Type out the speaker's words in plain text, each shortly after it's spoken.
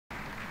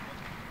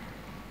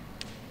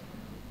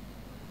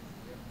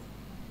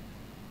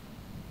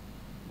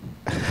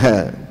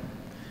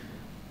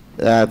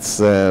That's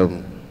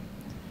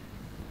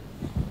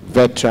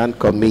veteran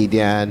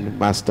comedian,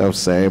 master of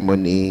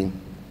ceremony,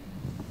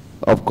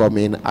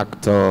 upcoming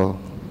actor,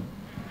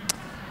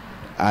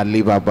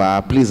 Ali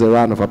Baba. Please, a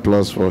round of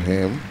applause for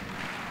him.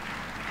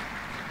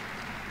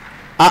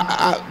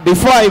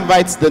 Before I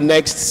invite the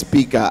next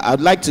speaker,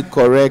 I'd like to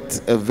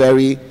correct a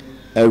very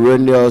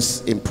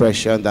erroneous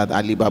impression that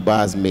Ali Baba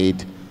has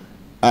made.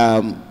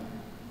 In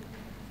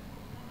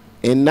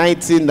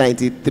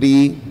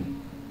 1993,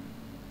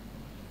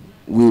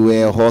 we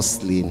were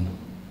hustling.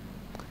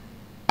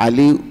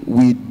 Ali,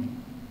 we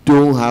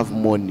don't have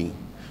money,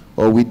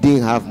 or we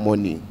didn't have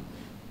money.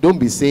 Don't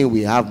be saying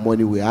we have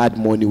money, we had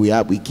money,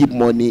 we keep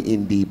money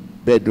in the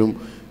bedroom.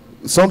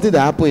 Something that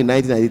happened in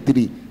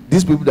 1993,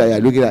 these people that you are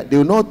looking at, they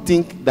will not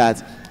think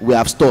that we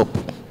have stopped.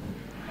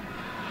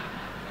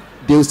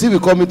 They will still be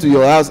coming to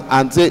your house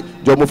and say,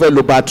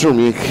 Jomofelo bathroom.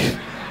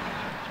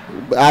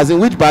 As in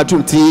which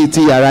bathroom?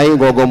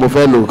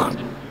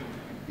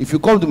 If you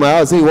come to my house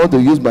and say you want to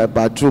use my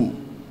bathroom,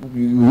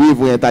 you will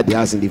even enter the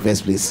house in the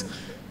first place.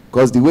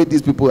 Because the way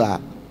these people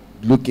are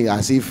looking,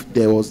 as if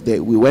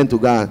we went to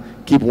go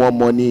and keep one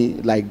money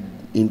like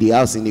in the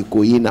house in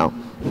Ikoyi now.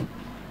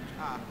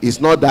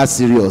 It's not that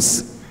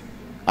serious.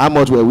 How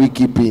much were we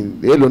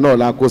keeping? Hello, no,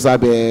 la cosa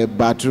be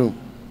bathroom.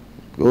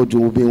 Oh,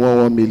 you be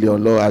 1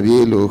 million low.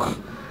 Hello.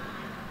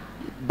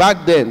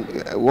 Back then,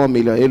 1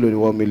 million. Hello,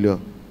 1 million.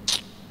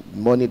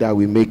 Money that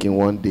we make in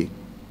one day.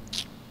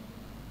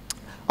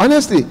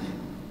 Honestly,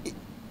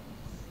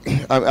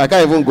 I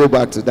can't even go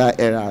back to that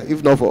era.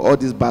 If not for all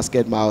these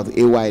basket mouth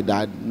AY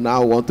that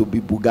now want to be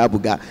buga,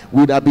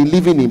 we would have been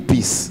living in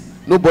peace.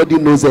 Nobody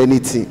knows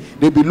anything.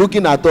 They'll be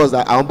looking at us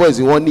that our boys,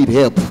 you won't need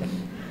help.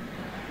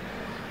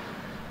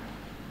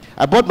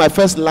 I bought my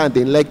first land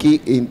in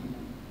Lekki in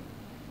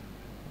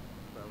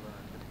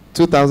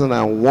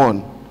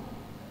 2001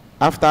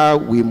 after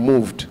we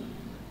moved.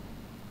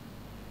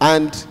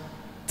 And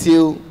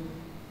till,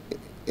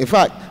 in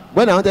fact,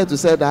 when I wanted to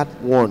sell that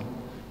one,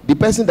 the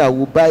person that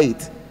would buy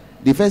it,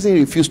 the person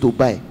refused to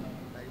buy.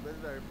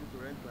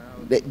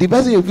 The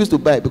person refused to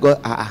buy because,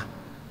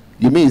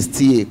 you mean it's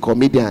still a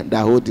comedian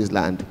that holds this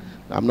land?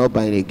 I'm not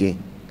buying again.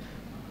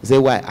 He said,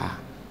 why?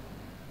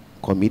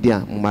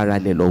 Comedian,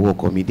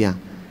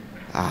 comedian.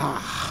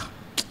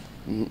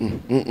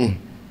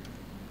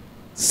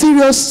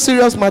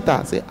 Serious matter.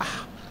 I say,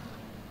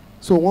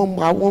 so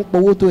I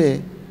want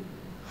to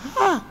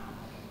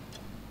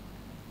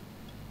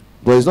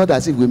but it's not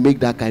as if we make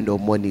that kind of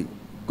money.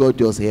 God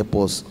just help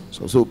us.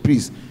 So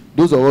please,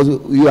 those of us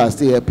who are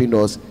still helping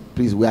us,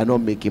 please, we are not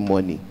making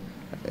money.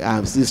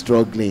 I'm still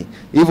struggling.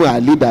 Even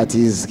Ali that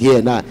is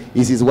here now,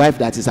 it's his wife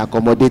that is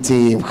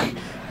accommodating him.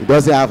 He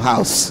doesn't have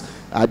house.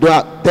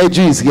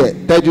 Teju is here.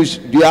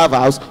 Teju, do you have a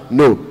house?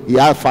 No. He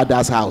has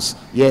father's house.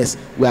 Yes.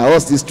 We are all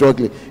still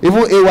struggling.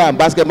 Even AY and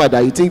Basketball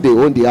that you think they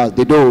own the house,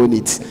 they don't own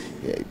it.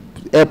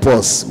 Help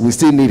us. We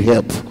still need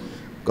help.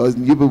 Because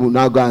you people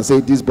now go and say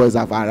these boys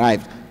have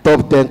arrived.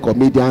 Top 10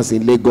 comedians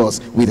in Lagos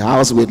with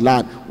house, with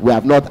land. We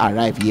have not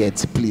arrived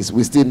yet. Please,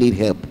 we still need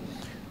help.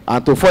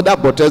 And to further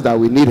buttress that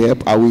we need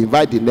help, I will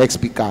invite the next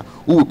speaker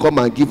who will come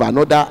and give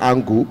another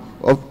angle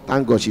of,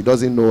 thank God she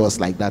doesn't know us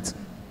like that.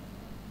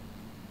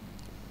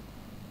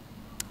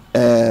 They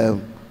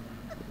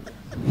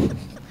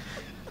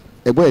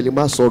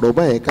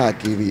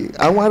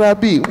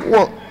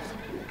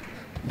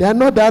are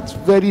not that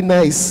very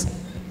nice.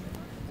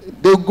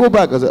 They'll go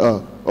back and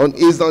say,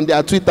 it's on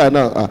their Twitter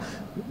now.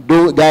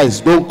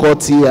 Guys, don't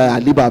cut here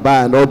Ali Baba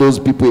and all those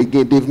people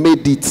again. They've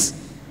made it.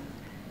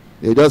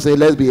 They just say,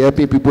 let's be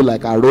helping people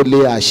like Arole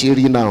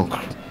Ashiri now.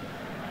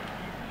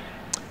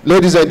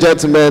 Ladies and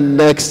gentlemen,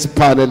 next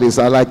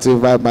panelist, I'd like to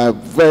invite my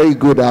very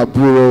good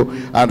Aburo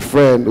and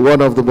friend,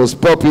 one of the most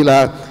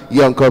popular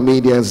young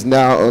comedians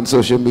now on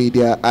social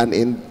media and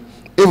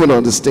even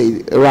on the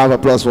stage. A round of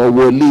applause for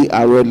Wole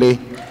Arole.